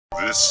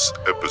This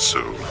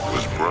episode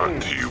was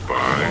brought to you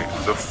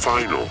by the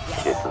Final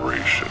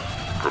Corporation,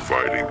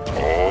 providing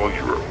all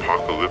your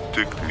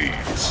apocalyptic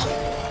needs.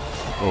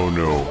 Oh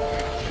no.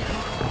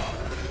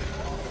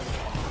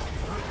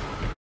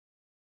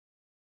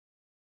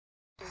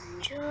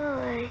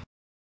 Enjoy.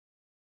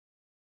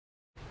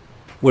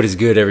 What is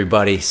good,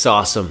 everybody?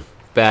 Sawsome.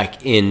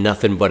 Back in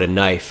Nothing But a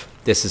Knife.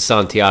 This is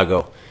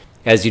Santiago.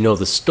 As you know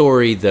the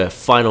story, the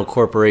Final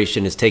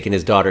Corporation has taken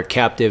his daughter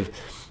captive,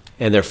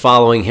 and they're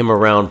following him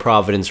around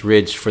Providence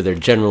Ridge for their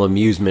general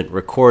amusement,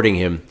 recording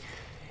him.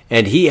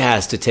 And he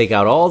has to take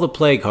out all the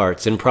plague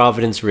hearts in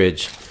Providence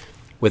Ridge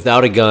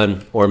without a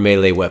gun or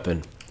melee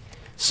weapon.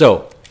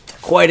 So,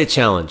 quite a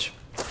challenge.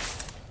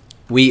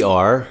 We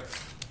are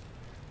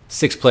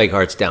 6 plague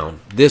hearts down.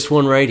 This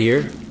one right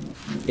here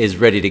is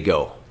ready to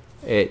go.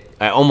 I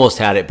almost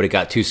had it, but it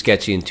got too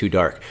sketchy and too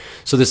dark.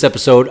 So this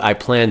episode, I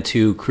plan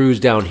to cruise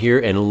down here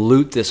and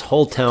loot this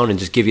whole town and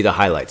just give you the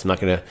highlights. I'm not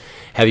going to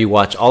have you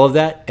watch all of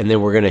that, and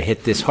then we're going to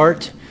hit this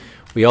heart.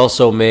 We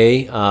also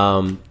may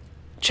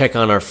check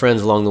on our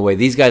friends along the way.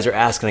 These guys are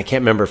asking, I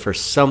can't remember, for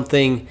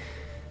something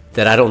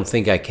that I don't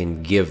think I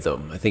can give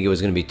them. I think it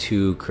was going to be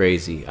too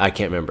crazy. I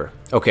can't remember.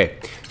 Okay,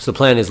 so the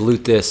plan is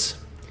loot this,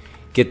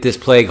 get this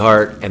plague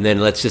heart, and then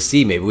let's just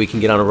see. Maybe we can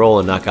get on a roll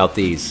and knock out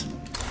these.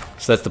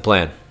 So that's the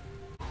plan.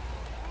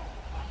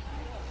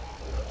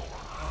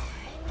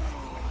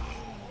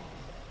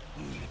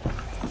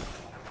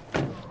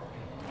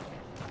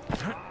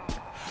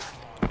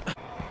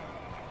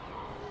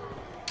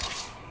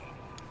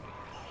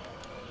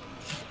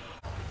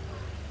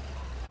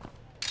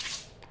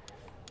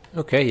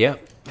 Okay, yeah,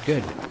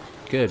 good.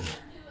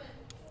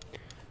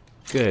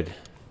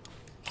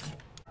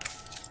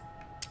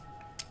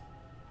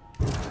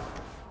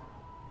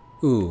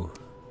 Ooh,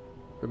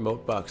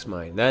 remote box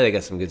mine. Now they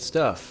got some good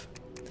stuff.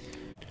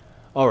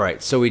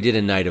 Alright, so we did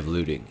a night of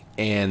looting,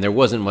 and there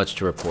wasn't much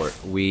to report.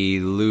 We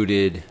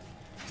looted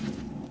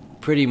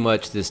pretty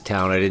much this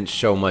town. I didn't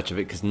show much of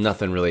it because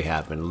nothing really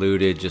happened.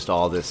 Looted just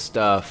all this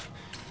stuff.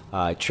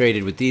 I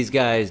traded with these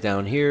guys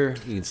down here.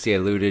 You can see I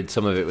looted.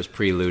 Some of it was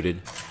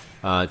pre-looted.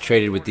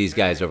 Traded with these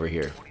guys over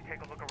here.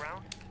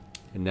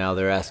 And now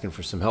they're asking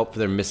for some help for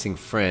their missing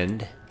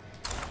friend.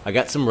 I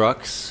got some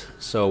rucks,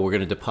 so we're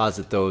going to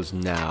deposit those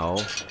now.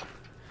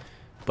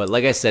 But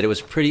like I said, it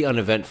was pretty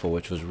uneventful,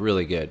 which was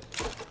really good.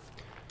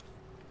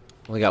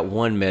 Only got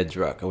 1 meds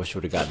ruck. I wish I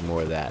would have gotten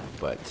more of that,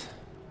 but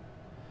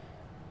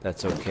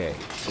that's okay.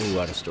 Ooh,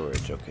 out of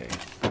storage, okay.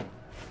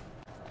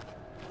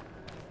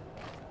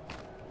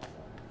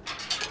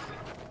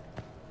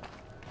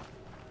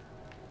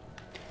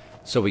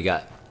 So we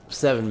got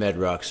 7 med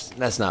rucks.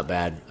 That's not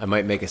bad. I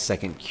might make a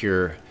second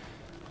cure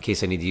in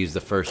case I need to use the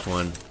first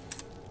one.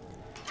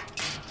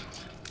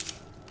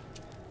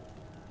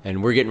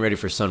 And we're getting ready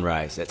for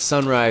sunrise. At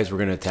sunrise, we're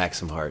going to attack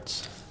some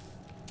hearts.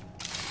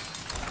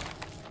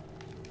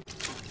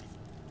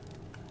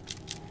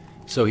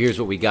 So here's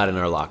what we got in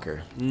our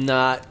locker.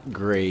 Not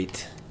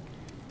great.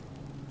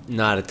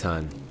 Not a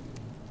ton.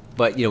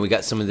 But, you know, we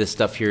got some of this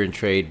stuff here in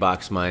trade.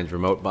 Box mines,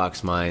 remote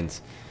box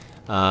mines.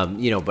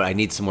 You know, but I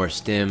need some more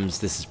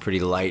stims. This is pretty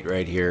light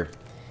right here.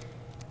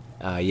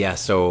 Yeah,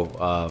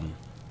 so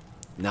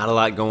not a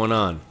lot going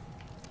on.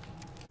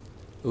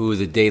 Ooh,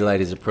 the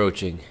daylight is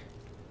approaching.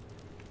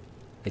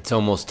 It's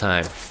almost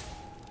time.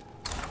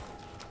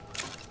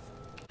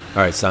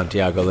 Alright,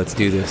 Santiago, let's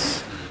do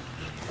this.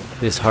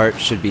 This heart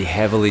should be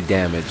heavily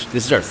damaged.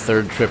 This is our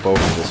 3rd trip over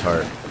this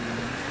heart.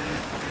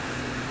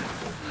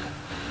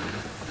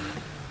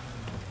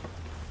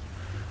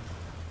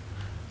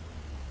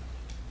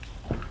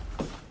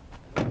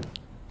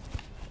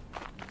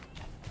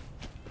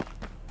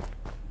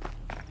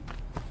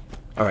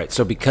 Alright,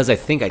 so because I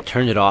think I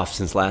turned it off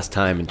since last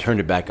time and turned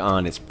it back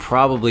on, it's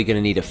probably going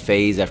to need a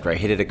phase after I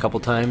hit it a couple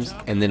times,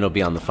 and then it'll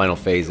be on the final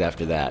phase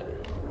after that.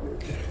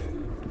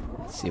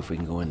 Let's see if we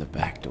can go in the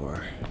back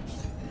door.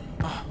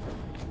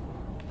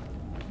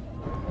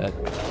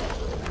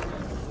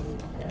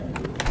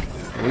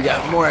 We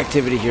got more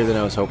activity here than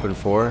I was hoping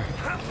for.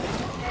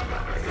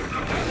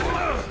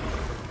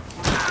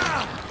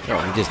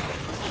 Oh, he just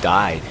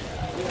died.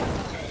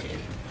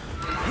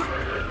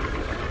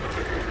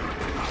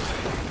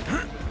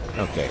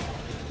 Okay.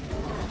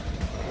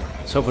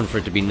 I was hoping for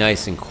it to be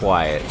nice and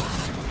quiet.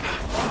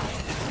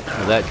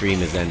 Well, that dream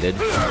has ended.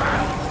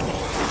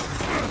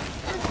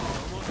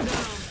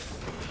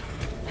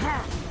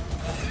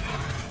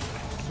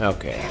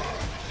 Okay.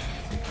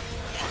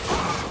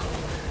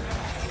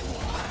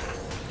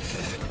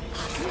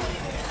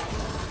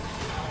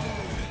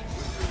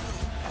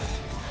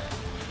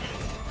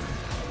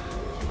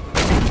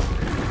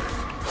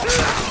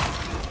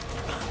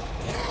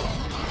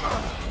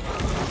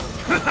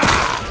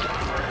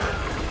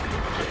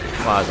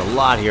 Wow, there's a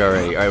lot here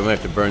already. Alright, we're gonna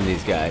have to burn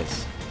these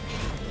guys.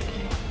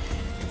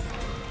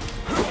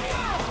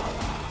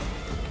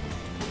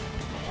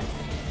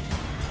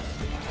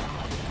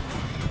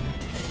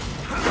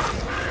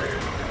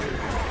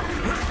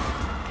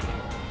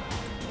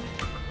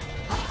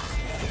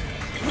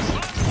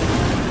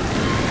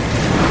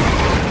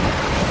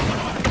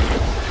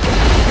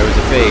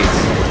 phase.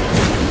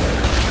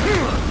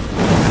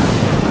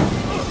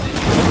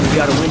 We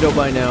got a window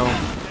by now.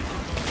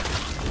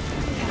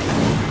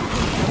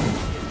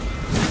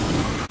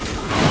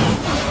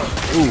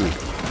 Ooh.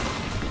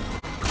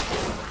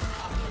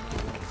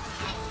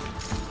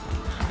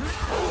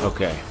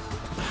 Okay.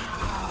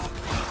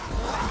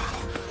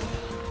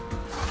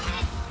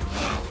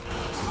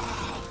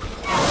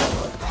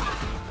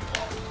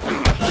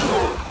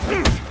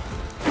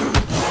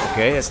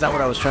 Okay, that's not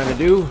what I was trying to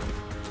do.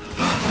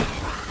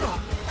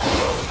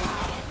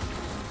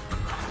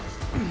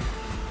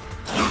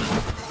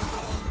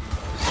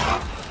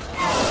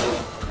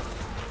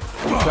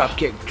 Drop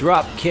kick,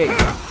 drop kick.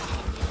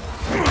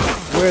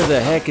 Where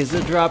the heck is the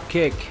drop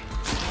kick?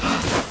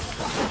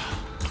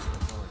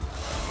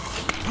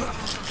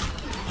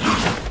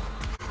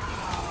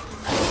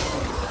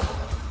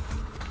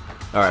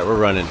 Alright, we're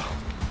running.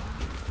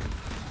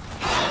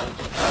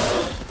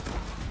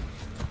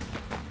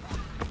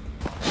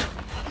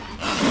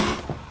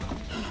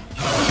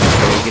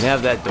 Okay, you can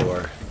have that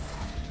door.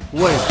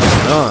 What is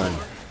going on?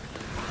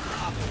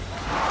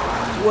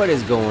 What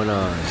is going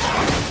on?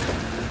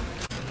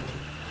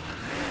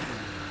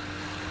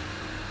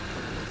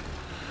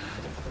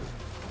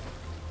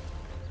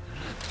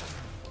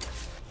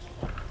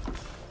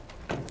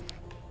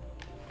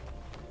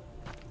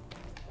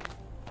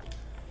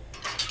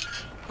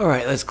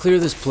 Alright, let's clear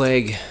this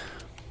plague.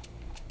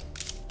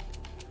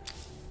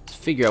 Let's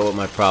figure out what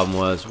my problem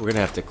was. We're gonna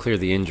have to clear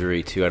the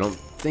injury too. I don't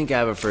think I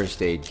have a first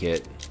aid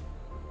kit.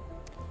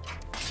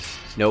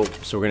 Nope,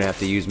 so we're gonna have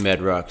to use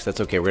Medrux.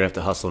 That's okay, we're gonna have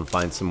to hustle and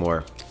find some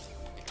more.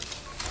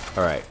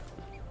 Alright.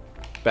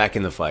 Back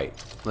in the fight.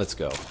 Let's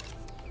go.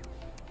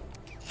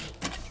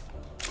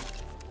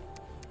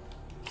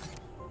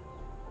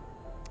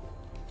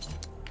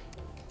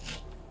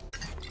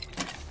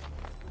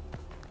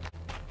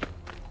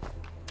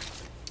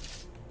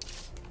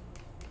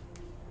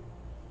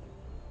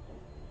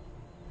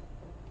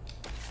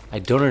 I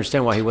don't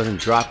understand why he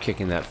wasn't drop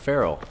kicking that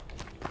feral.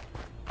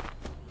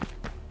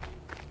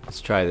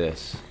 Let's try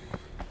this.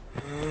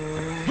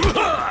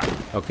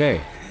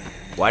 Okay.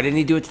 Why didn't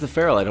he do it to the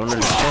feral? I don't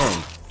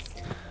understand.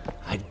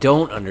 I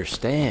don't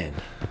understand.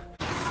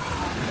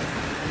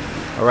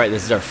 Alright,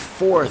 this is our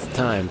 4th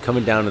time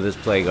coming down to this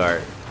plague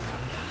art.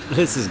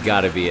 This has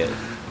got to be it.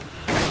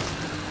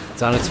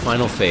 It's on its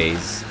final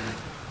phase.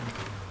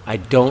 I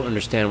don't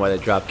understand why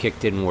that drop kick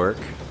didn't work.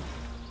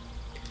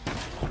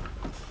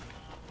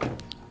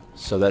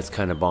 So that's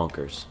kind of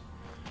bonkers.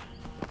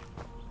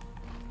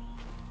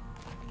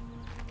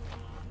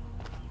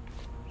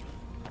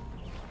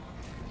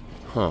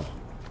 Huh.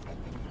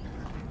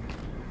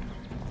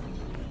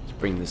 Let's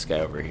bring this guy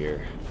over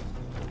here.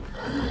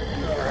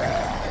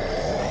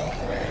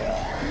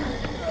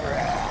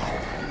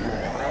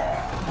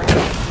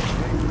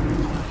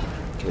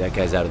 Okay, that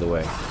guy's out of the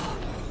way.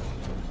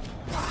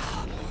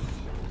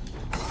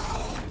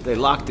 They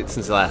locked it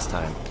since last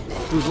time.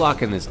 Who's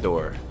locking this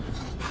door?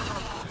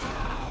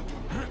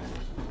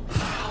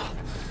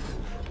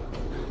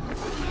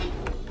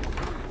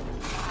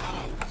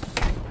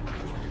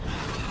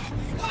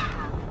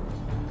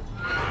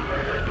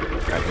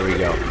 Here we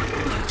go.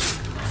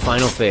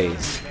 Final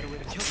phase.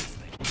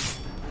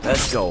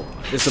 Let's go.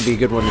 This will be a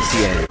good one to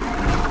see end.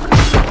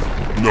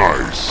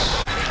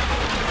 Nice.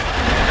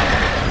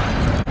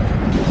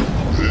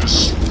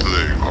 This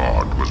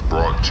Plague was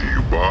brought to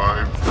you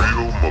by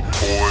Real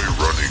McCoy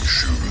Running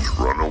Shoes.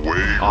 Run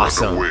away,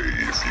 awesome. Run away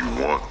if you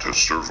want to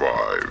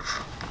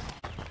survive.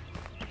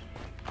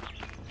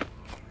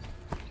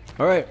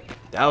 Alright,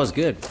 that was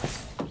good.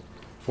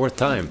 4th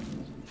time.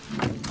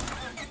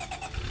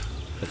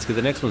 Let's get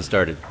the next one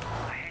started.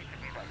 I hate to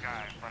be that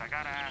guy, but I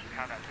gotta ask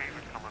how that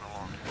payment's coming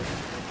along.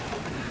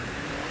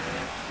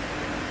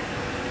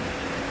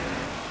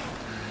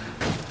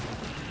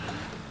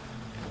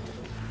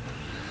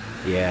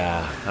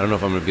 Yeah, I don't know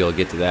if I'm gonna be able to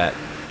get to that.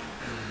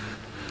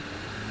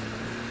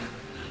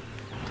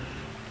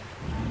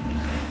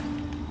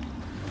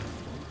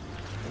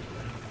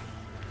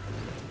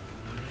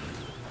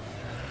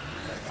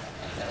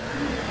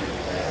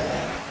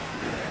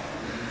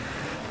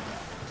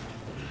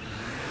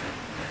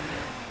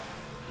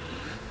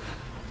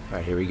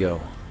 Alright, here we go.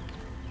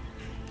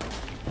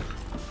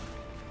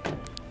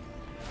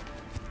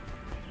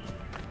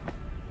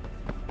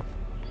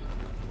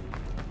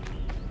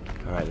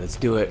 Alright, let's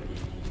do it.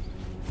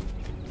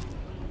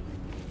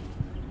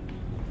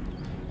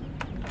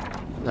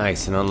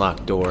 Nice, an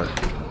unlocked door.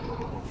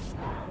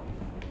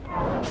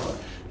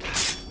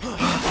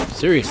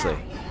 Seriously.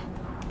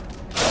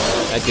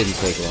 That didn't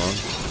take long.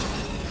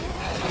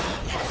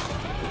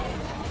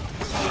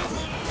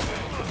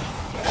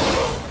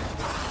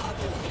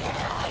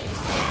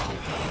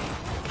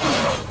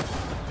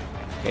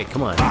 Okay,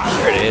 come on.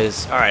 There it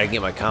is. Alright, I can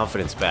get my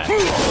confidence back.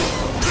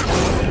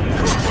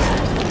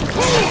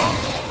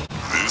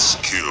 This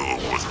kill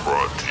was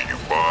brought to you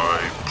by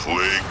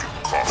Plague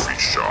Coffee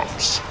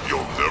Shops.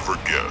 You'll never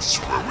guess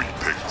where we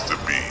picked the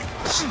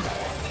beans.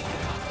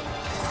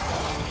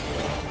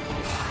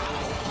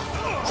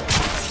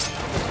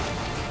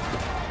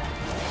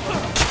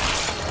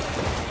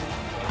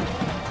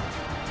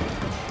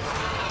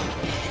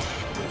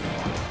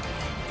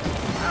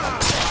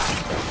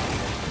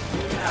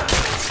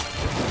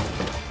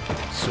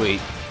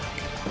 Sweet.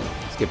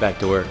 Let's get back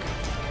to work.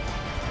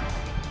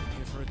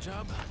 Here for a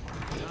job?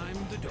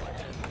 Time to do it.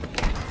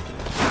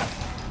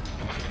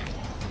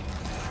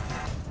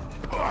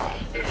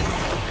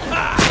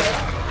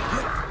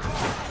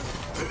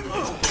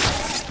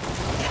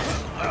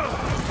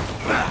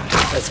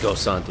 Let's go,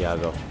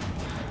 Santiago.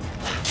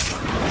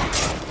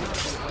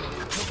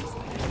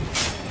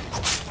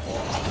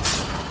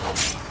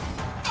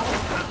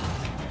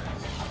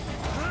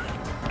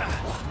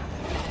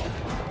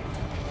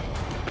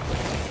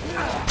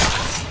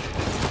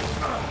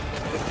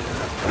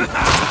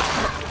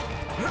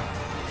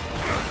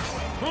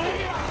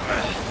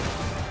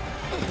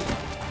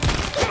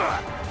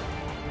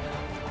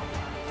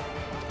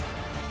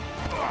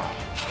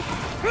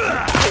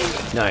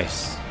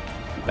 Nice.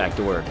 Back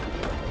to work.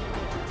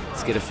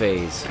 Let's get a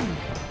phase.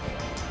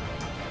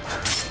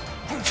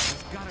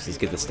 Let's just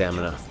get the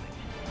stamina.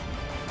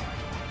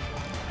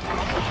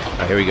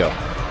 Alright, here we go.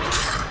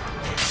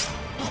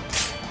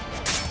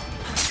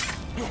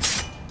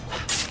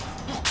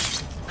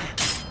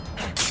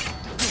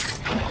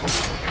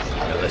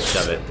 Now let's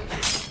shove it.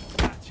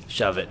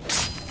 Shove it.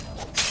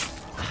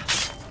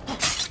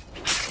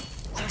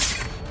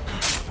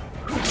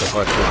 So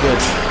far, so good.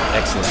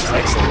 Excellent,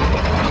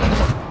 excellent.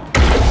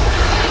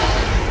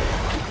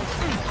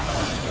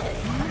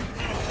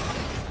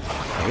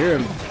 I hear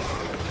him.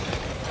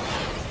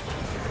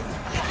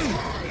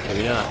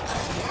 Maybe not.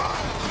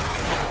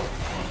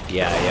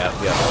 Yeah.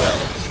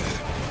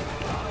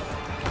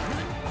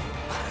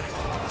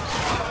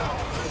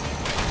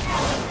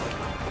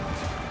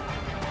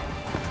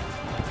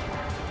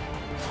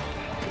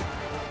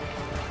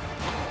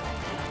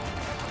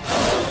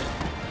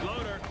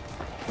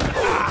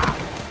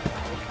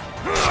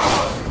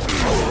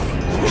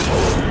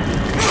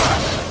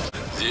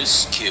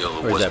 This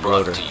kill Where's was that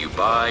brought bloater? to you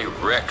by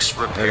Rex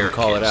Repair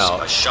call it Kits.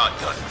 out. A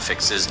shotgun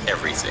fixes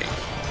everything.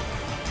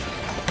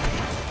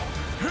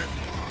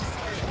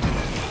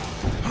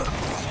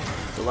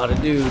 It's a lot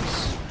of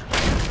dudes.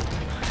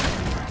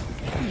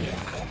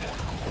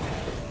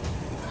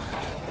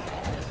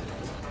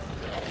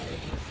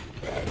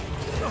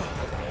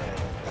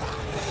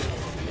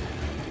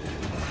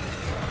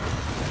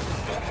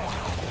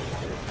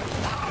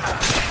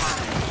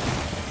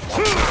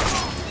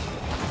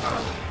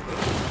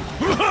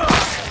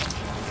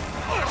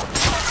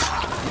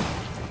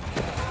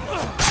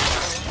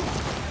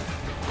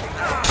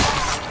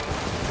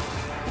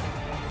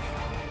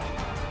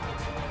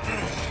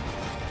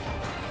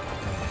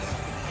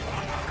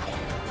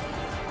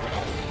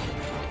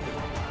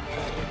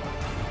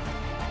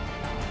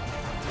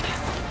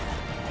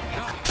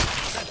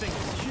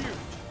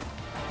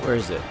 Where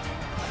is it?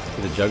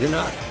 The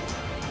Juggernaut?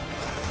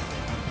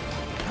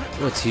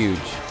 What's huge?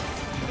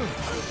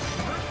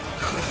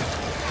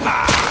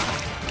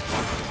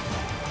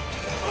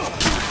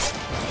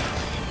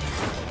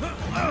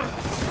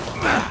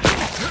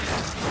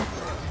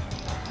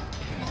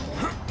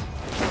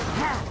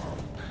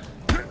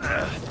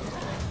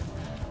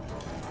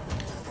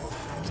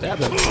 Stab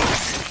him.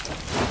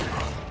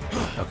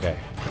 Okay.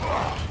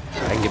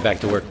 I can get back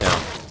to work now.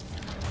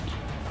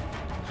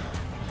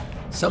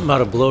 Something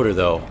about a bloater,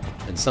 though,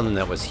 and something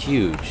that was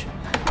huge.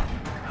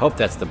 I hope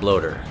that's the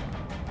bloater.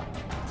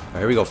 Alright,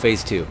 here we go,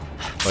 phase 2.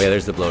 Oh yeah,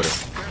 there's the bloater.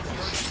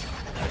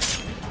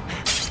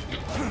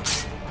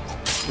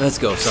 Let's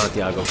go,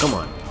 Santiago, come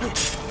on.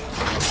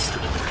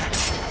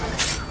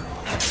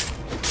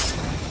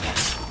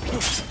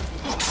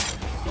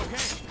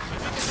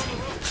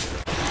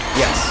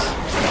 Yes.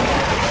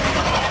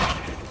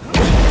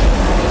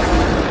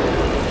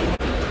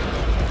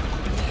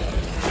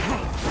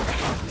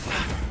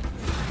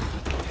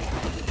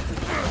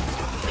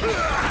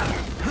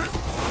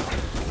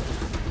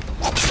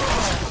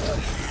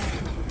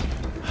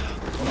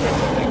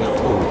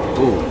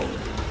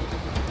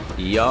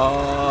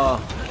 Yeah,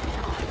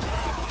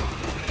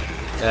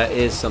 that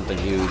is something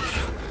huge.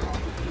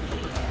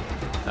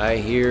 I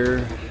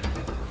hear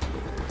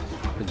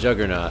the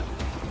Juggernaut.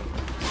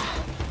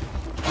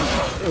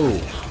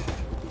 Ooh.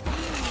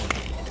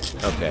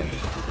 Okay.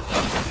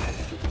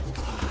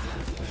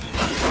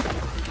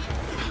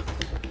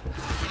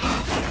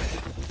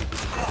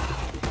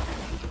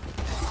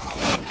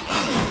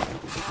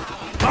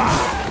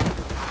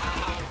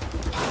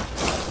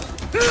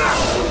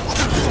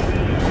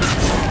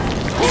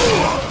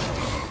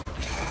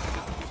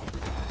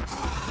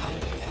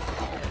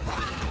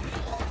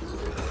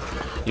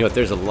 You know, if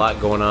there's a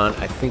lot going on,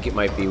 I think it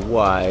might be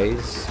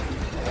wise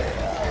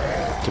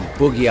to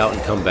boogie out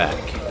and come back.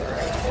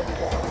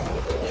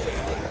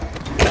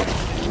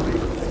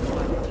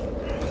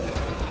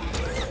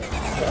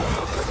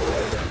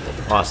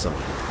 Awesome.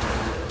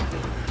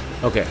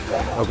 Okay,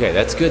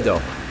 that's good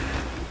though.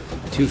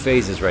 2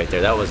 phases right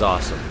there, that was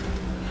awesome.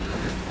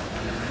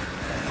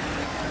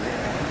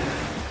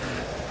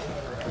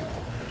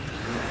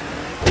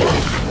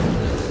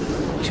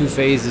 Two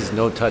phases,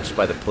 no touch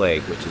by the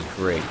plague, which is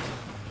great.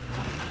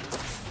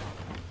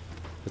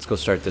 Let's go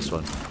start this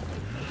one.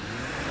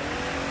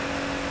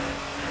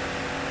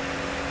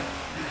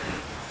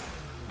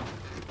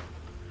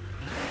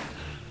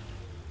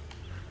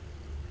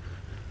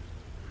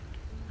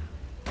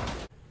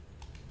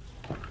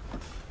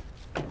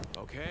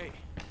 Okay.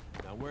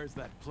 Now where's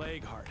that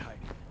plague heart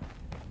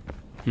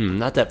hiding?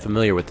 Not that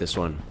familiar with this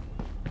one.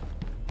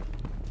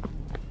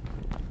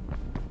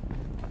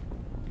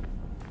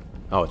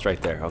 Oh, it's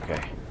right there.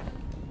 Okay.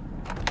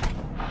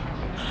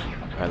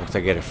 Alright, looks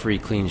like I get a free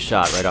clean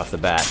shot right off the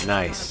bat.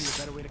 Nice.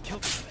 Better way to kill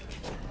this thing.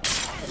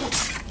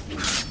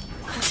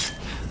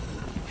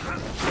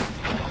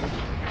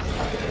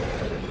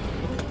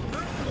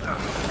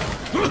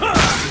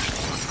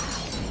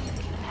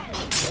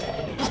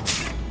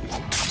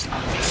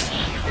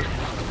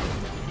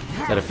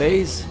 Is that a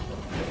phase?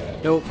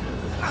 Nope.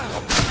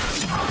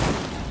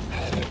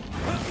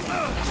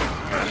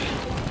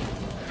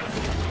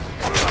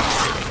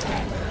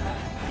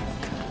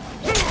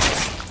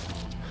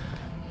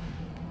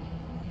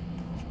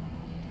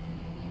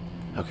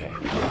 Okay.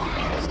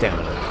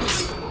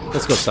 Stamina.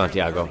 Let's go,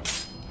 Santiago.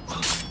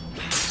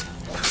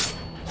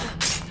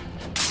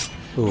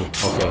 Ooh,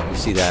 okay. You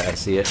see that? I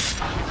see it.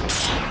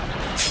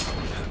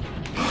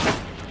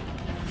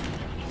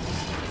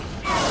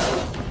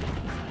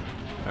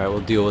 Alright,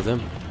 we'll deal with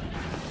him.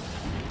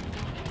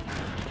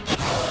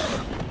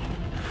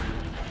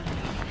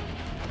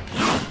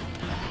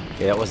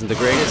 Okay, that wasn't the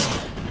greatest.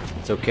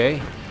 It's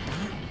okay.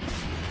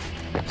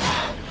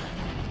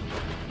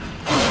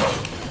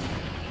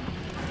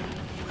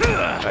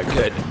 Alright,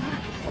 good.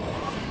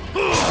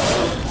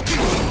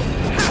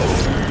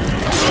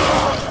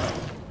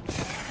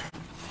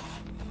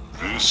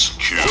 This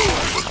kill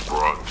was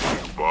brought to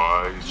you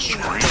by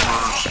Screamers,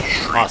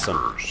 Shriekers,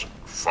 Awesome.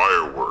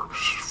 Fireworks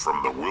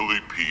from the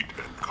Willie Pete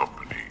and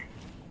Company.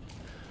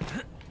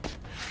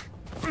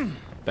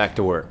 Back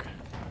to work.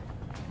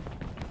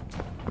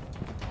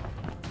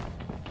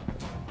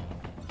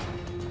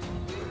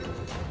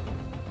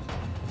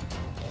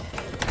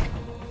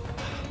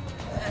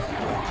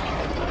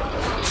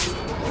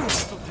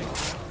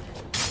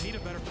 Need a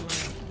better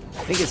plan.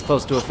 I think it's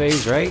close to a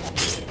phase, right?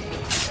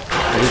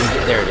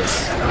 There it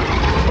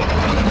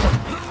is.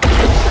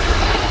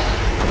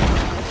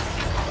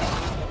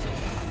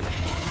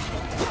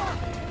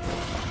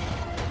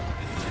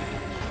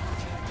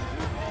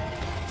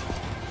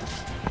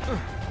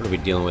 What are we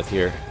dealing with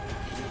here?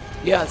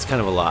 Yeah, it's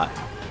kind of a lot.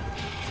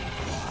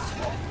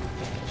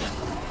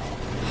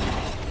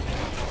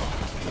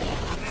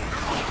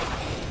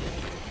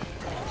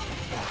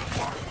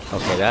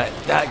 Okay,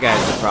 that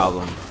guy's the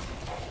problem.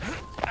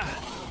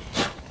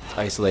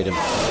 Isolate him.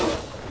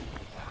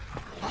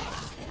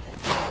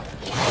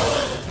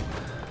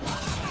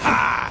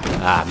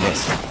 Ah,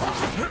 missed.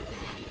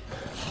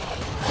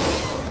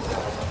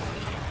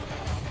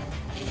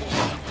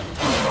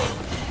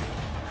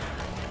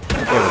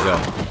 There we go.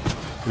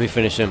 Let me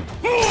finish him.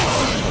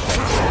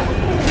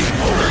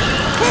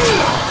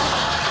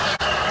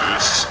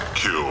 This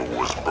kill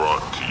was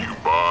brought to you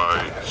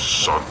by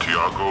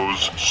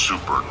Santiago's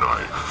Super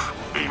Knife.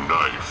 A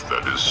knife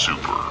that is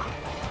super.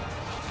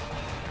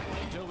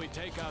 Until we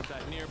take out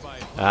that nearby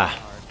Ah.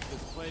 heart,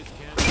 this place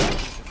can't be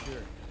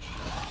secured.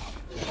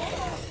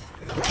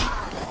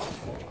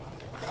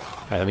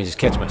 Alright, let me just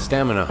catch my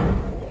stamina.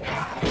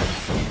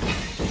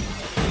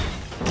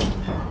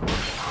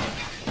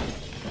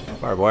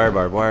 Barbed wire,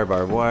 barbed wire,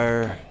 barbed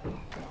wire.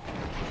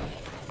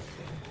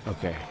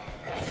 Okay.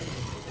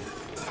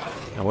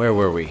 Now where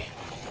were we?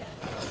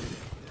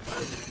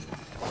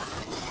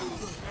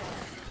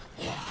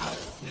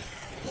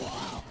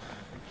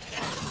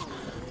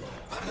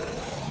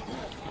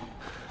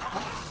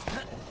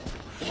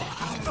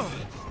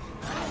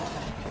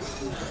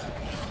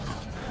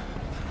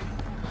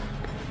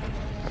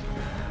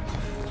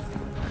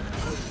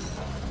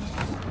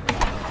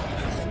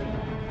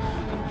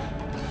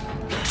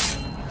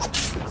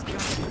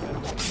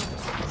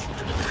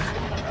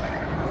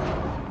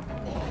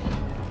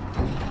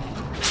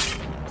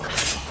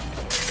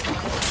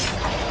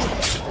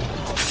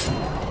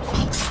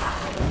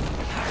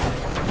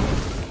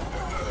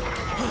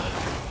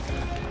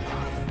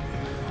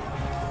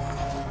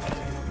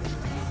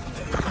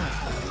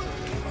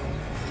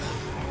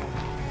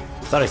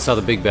 Thought I saw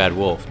the big bad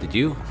wolf. Did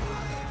you?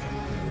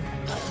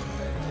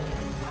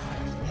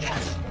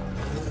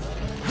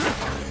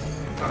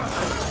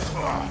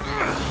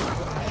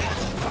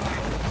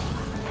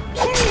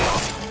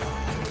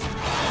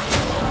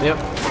 Yep.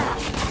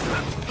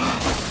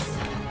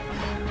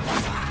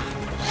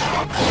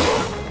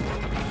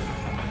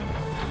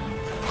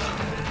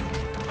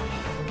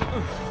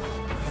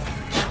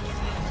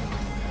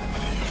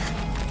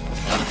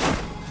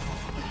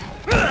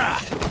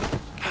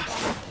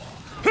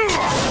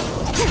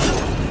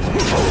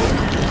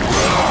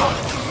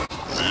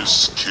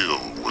 This kill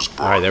was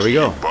brought All right, there we to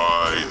go. you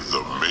by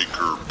the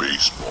Maker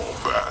Baseball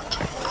Bat.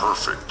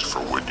 Perfect for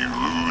when you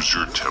lose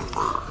your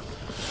temper.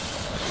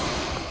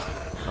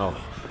 Oh,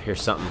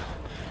 here's something.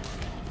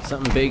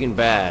 Something big and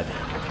bad.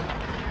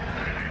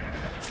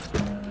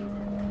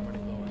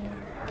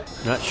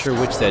 Not sure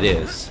which that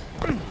is.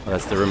 Oh,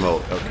 that's the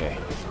remote. Okay.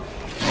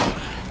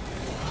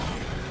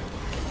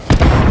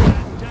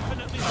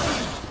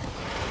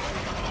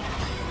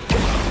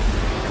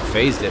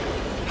 Phased it.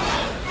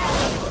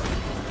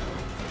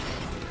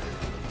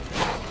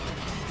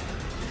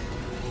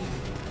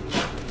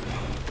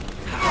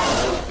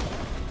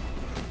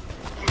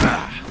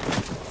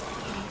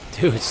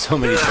 Dude, so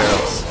many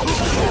barrels.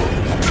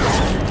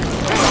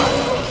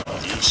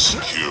 This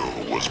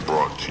skill was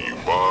brought to you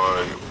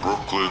by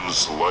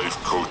Brooklyn's Life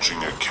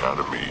Coaching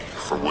Academy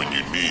for when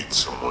you need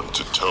someone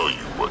to tell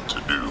you what to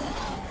do.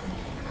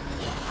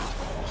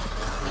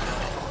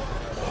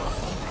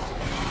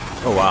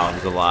 Oh wow,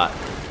 there's a lot.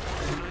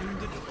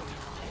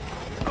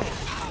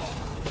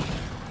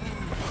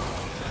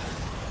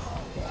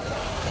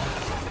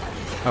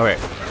 Alright.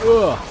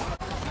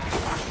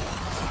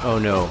 Oh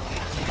no.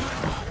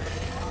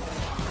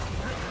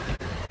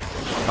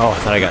 Oh, I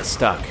thought I got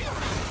stuck.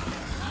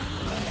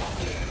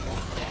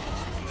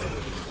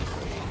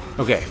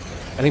 Okay.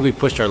 I think we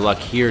pushed our luck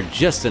here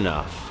just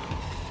enough.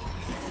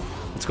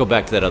 Let's go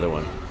back to that other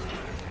one.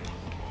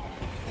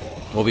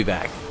 We'll be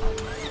back.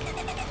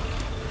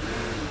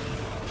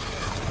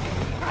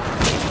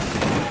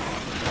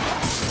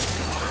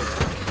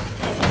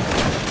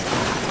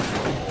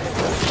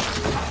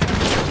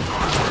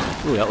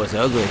 Ooh, that was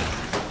ugly.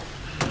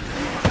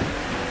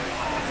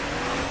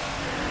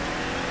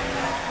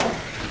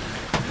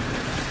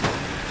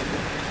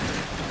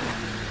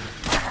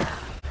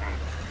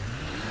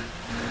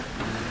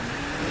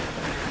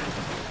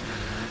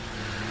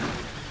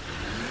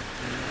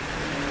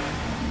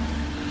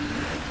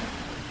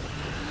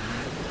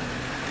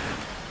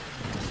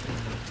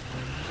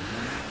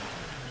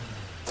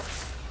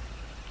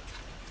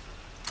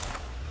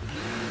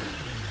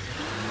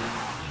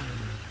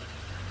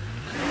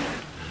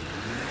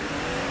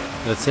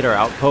 Let's hit our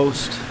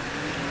outpost,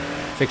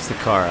 fix the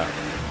car up.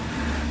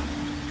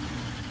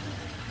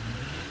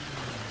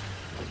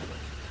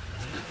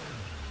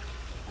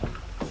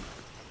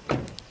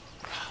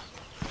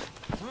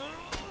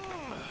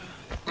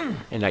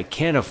 And I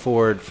can't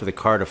afford for the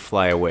car to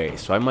fly away,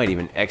 so I might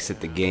even exit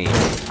the game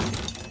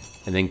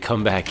and then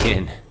come back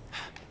in.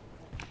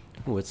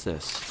 Ooh, what's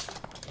this?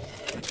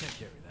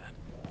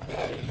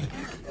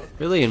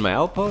 Really, in my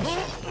outpost?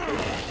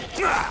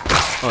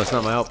 Oh, it's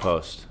not my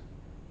outpost.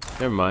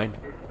 Never mind.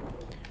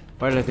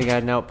 Why did I think I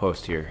had an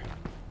outpost here?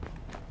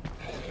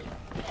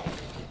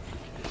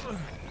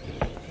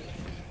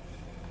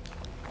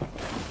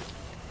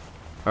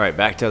 Alright,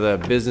 back to the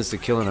business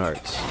of killing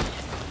hearts.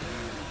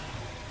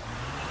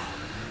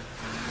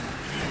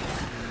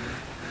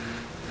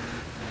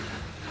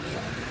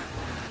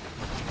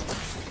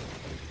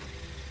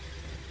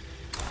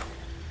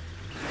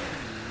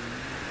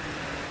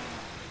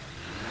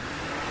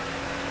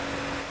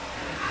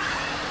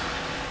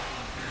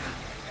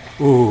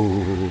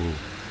 Ooh.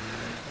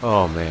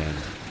 Oh man.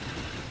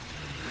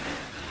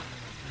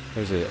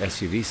 There's an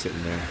SUV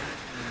sitting there.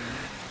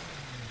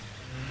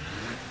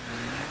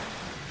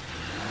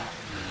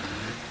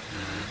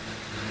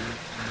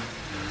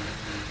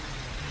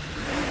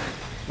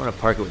 I want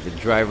to park it with the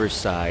driver's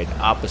side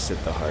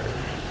opposite the heart.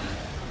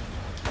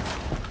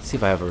 See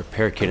if I have a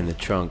repair kit in the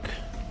trunk.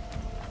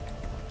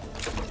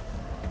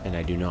 And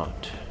I do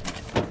not.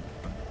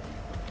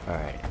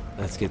 Alright,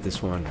 let's get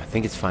this one. I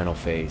think it's final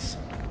phase.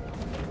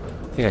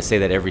 I think I say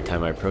that every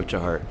time I approach a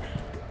heart.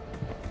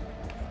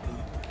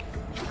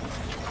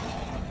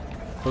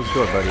 Close the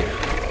door, buddy.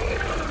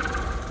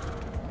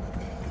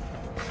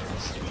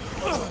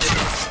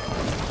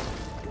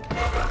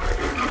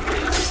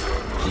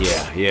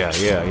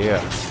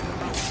 Yeah.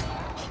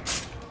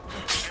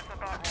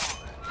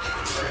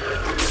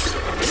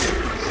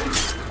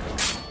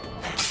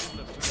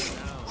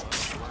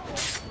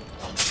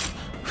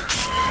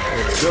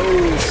 Let's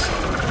go.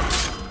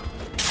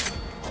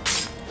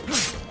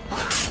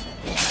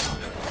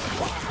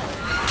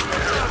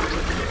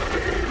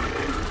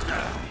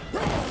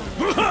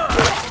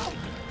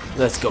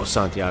 Let's go,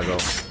 Santiago.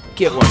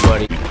 Get one,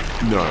 buddy.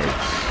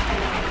 Nice.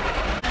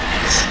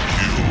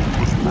 Skill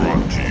was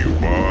brought to you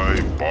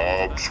by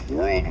Bob's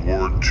World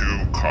War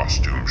II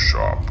Costume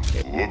Shop.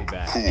 Look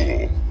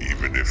cool,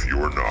 even if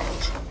you're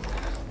not.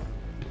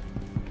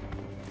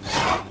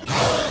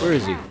 Where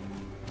is he?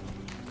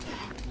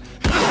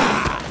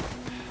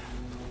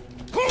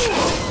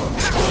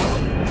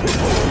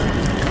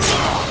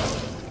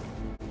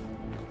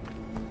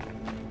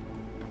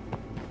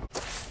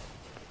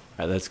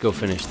 Alright, let's go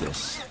finish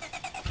this.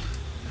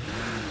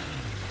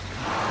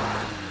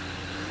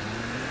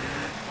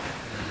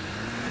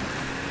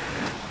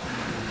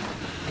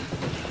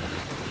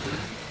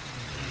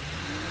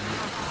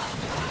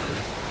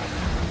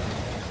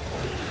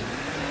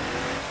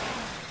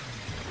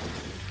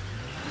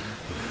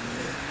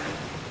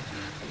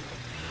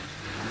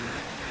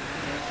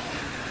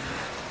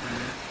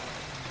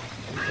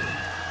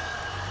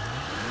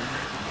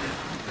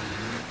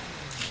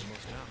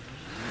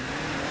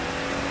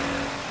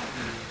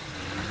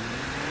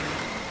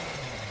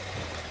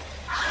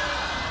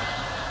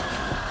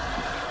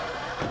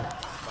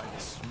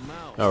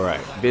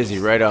 Alright, busy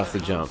right off the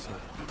jump.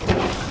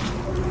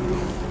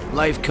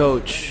 Life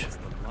coach.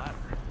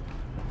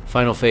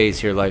 Final phase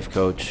here, life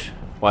coach.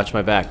 Watch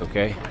my back,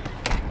 okay?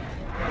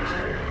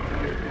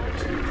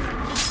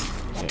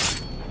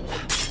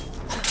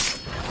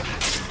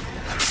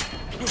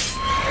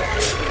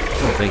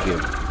 Oh, thank you.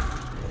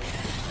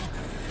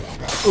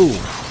 Ooh.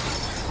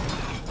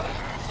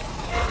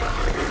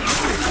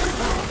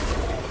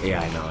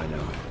 Yeah, I know, I know.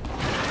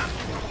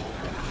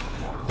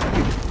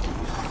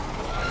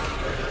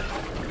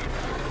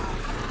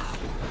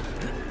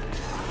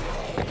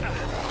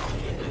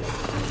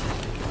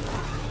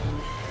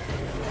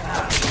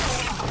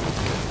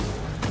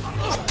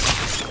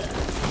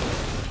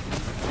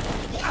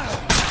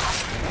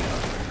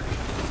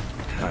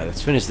 Alright,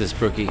 let's finish this,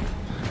 Brookie.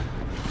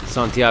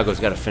 Santiago's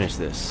got to finish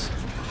this.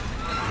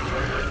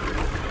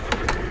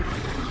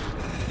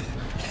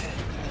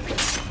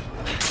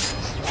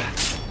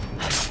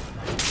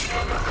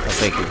 Oh,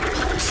 thank you.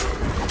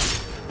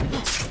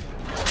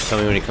 Tell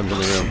me when he comes in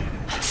the room.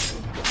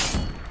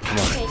 Come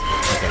on. Okay,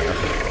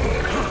 okay.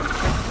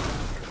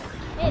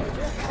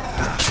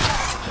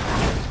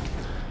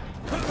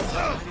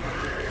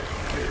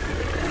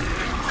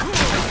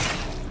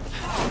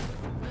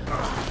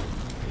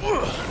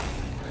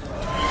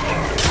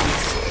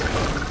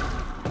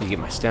 You get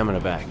my stamina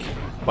back.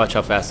 Watch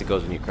how fast it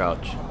goes when you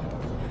crouch.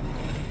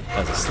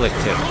 That's a slick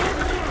tip.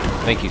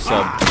 Thank you,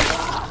 sub,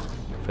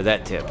 for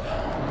that tip.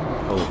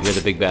 Oh, you're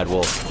the big bad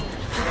wolf.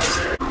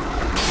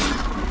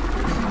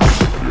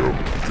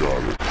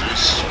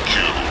 This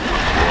kill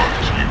brought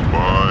to you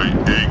by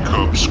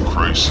A-Cup's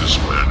Crisis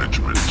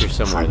Management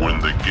for when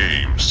the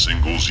game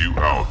singles you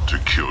out to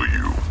kill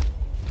you.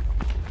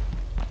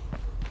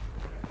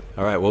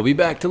 Alright, we'll be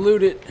back to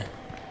loot it.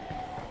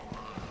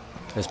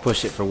 Let's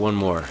push it for one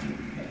more.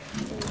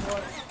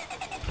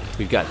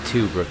 We've got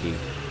 2, Brookie.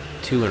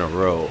 2 in a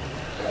row.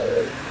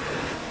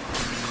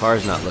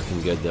 Car's not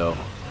looking good, though.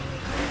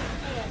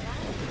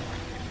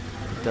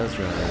 It does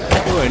run.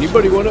 Oh,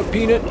 anybody want a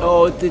peanut?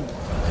 Oh, it did.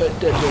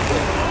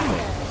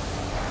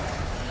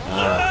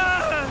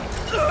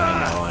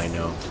 I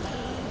know.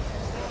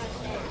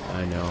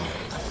 I know.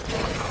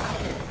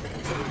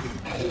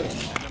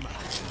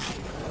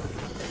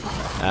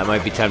 It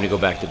might be time to go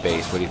back to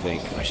base. What do you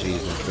think? I should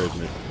use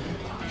encouragement.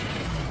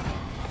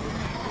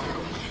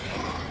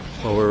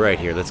 Well, we're right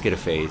here. Let's get a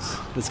phase.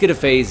 Let's get a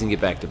phase and get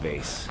back to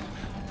base.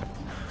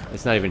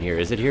 It's not even here.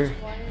 Is it here?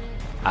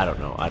 I don't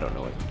know. I don't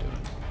know what I'm doing.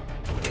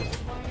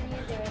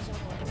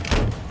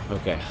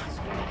 Okay.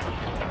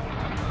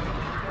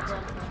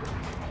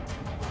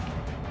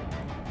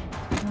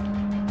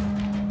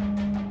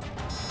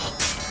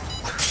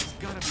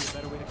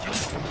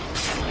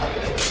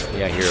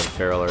 Yeah, I hear a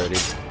feral already.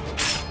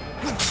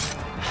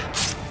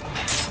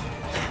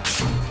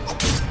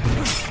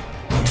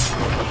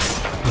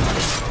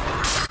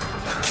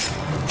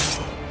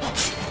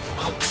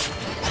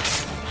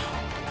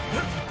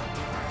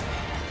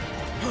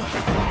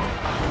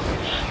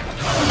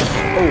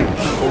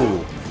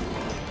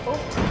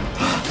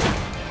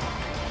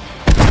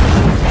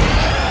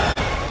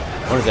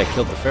 I wonder if that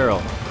killed the feral.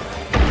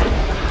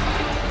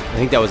 I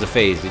think that was a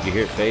phase. Did you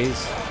hear it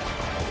phase?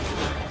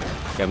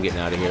 Okay, I'm getting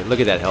out of here. Look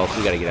at that health.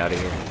 We gotta get out of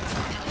here.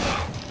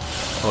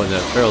 Oh, and the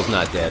feral's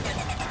not dead.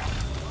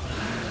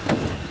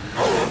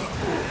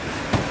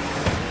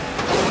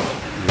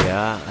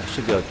 Yeah, I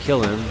should be able to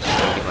kill him.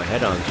 Get my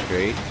head on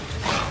straight.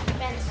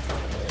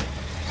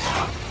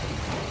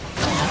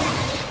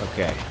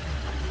 Okay.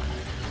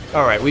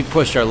 Alright, we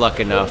pushed our luck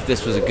enough.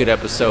 This was a good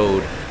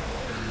episode.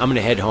 I'm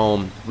gonna head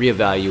home,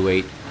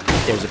 reevaluate.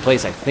 There's a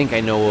place I think I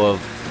know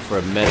of for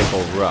a medical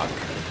ruck.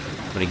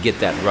 I'm gonna get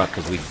that ruck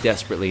because we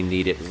desperately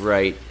need it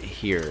right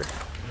here.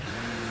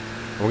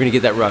 We're gonna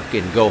get that ruck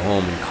and go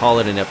home and call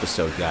it an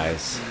episode,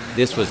 guys.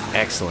 This was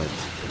excellent.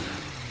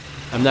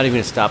 I'm not even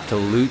gonna stop to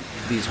loot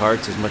these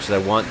hearts as much as I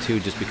want to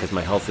just because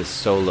my health is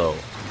so low.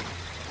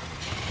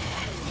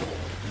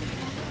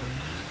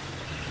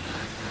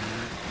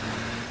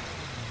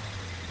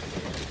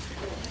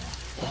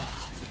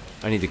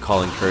 I need to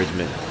call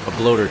encouragement. A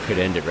bloater could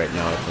end it right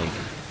now, I think.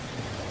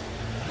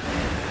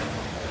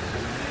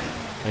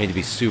 I need to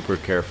be super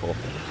careful.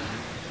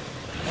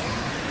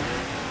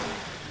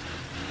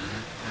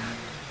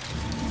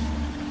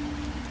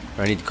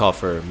 Or I need to call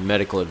for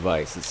medical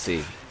advice. Let's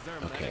see.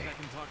 Okay.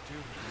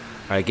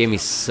 Alright, gave me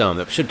some.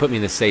 That should put me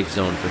in the safe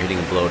zone for hitting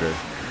a bloater.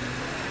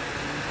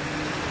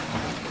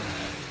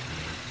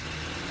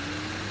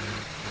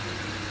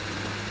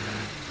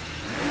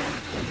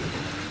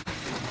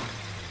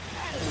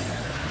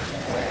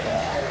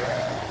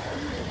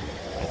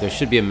 There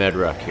should be a med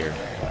ruck here.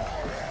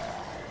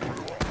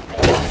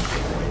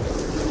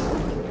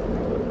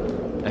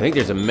 I think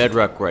there's a med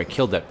ruck where I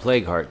killed that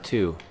plague heart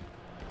too.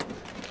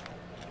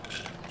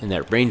 In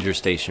that ranger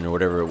station or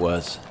whatever it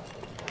was.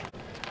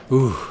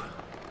 Ooh.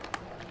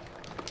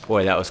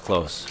 Boy, that was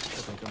close.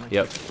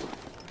 Yep.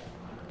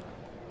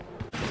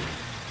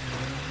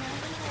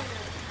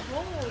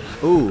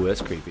 Ooh,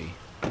 that's creepy.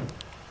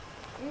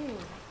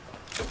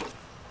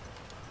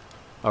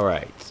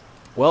 Alright.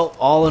 Well,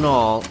 all in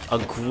all, a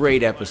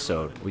great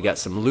episode. We got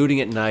some looting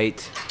at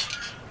night.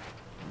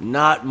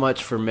 Not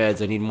much for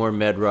meds. I need more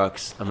med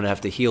rucks. I'm going to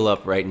have to heal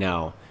up right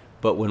now.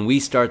 But when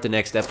we start the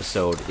next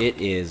episode, it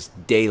is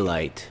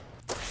daylight.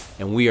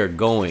 And we are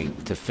going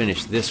to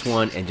finish this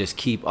one and just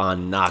keep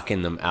on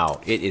knocking them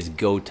out. It is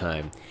go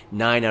time.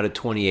 9 out of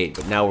 28,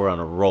 but now we're on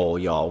a roll,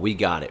 y'all. We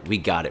got it. We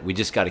got it. We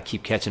just got to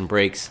keep catching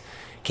breaks.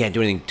 Can't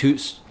do anything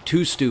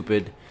too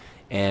stupid.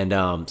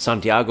 And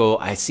Santiago,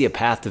 I see a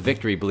path to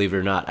victory, believe it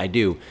or not. I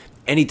do.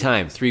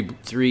 Anytime, three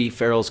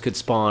ferals could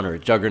spawn, or a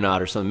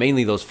juggernaut or something.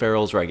 Mainly those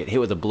ferals where I get hit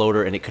with a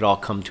bloater and it could all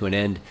come to an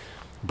end.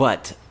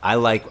 But I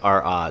like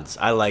our odds.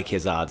 I like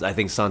his odds. I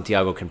think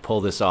Santiago can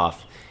pull this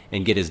off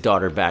and get his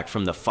daughter back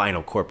from the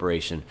final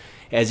corporation.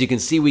 As you can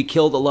see, we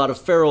killed a lot of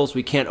ferals.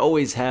 We can't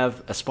always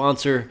have a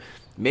sponsor.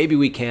 Maybe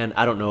we can.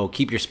 I don't know.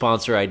 Keep your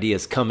sponsor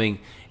ideas coming.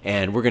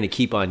 And we're going to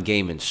keep on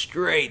gaming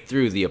straight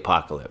through the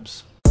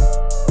apocalypse.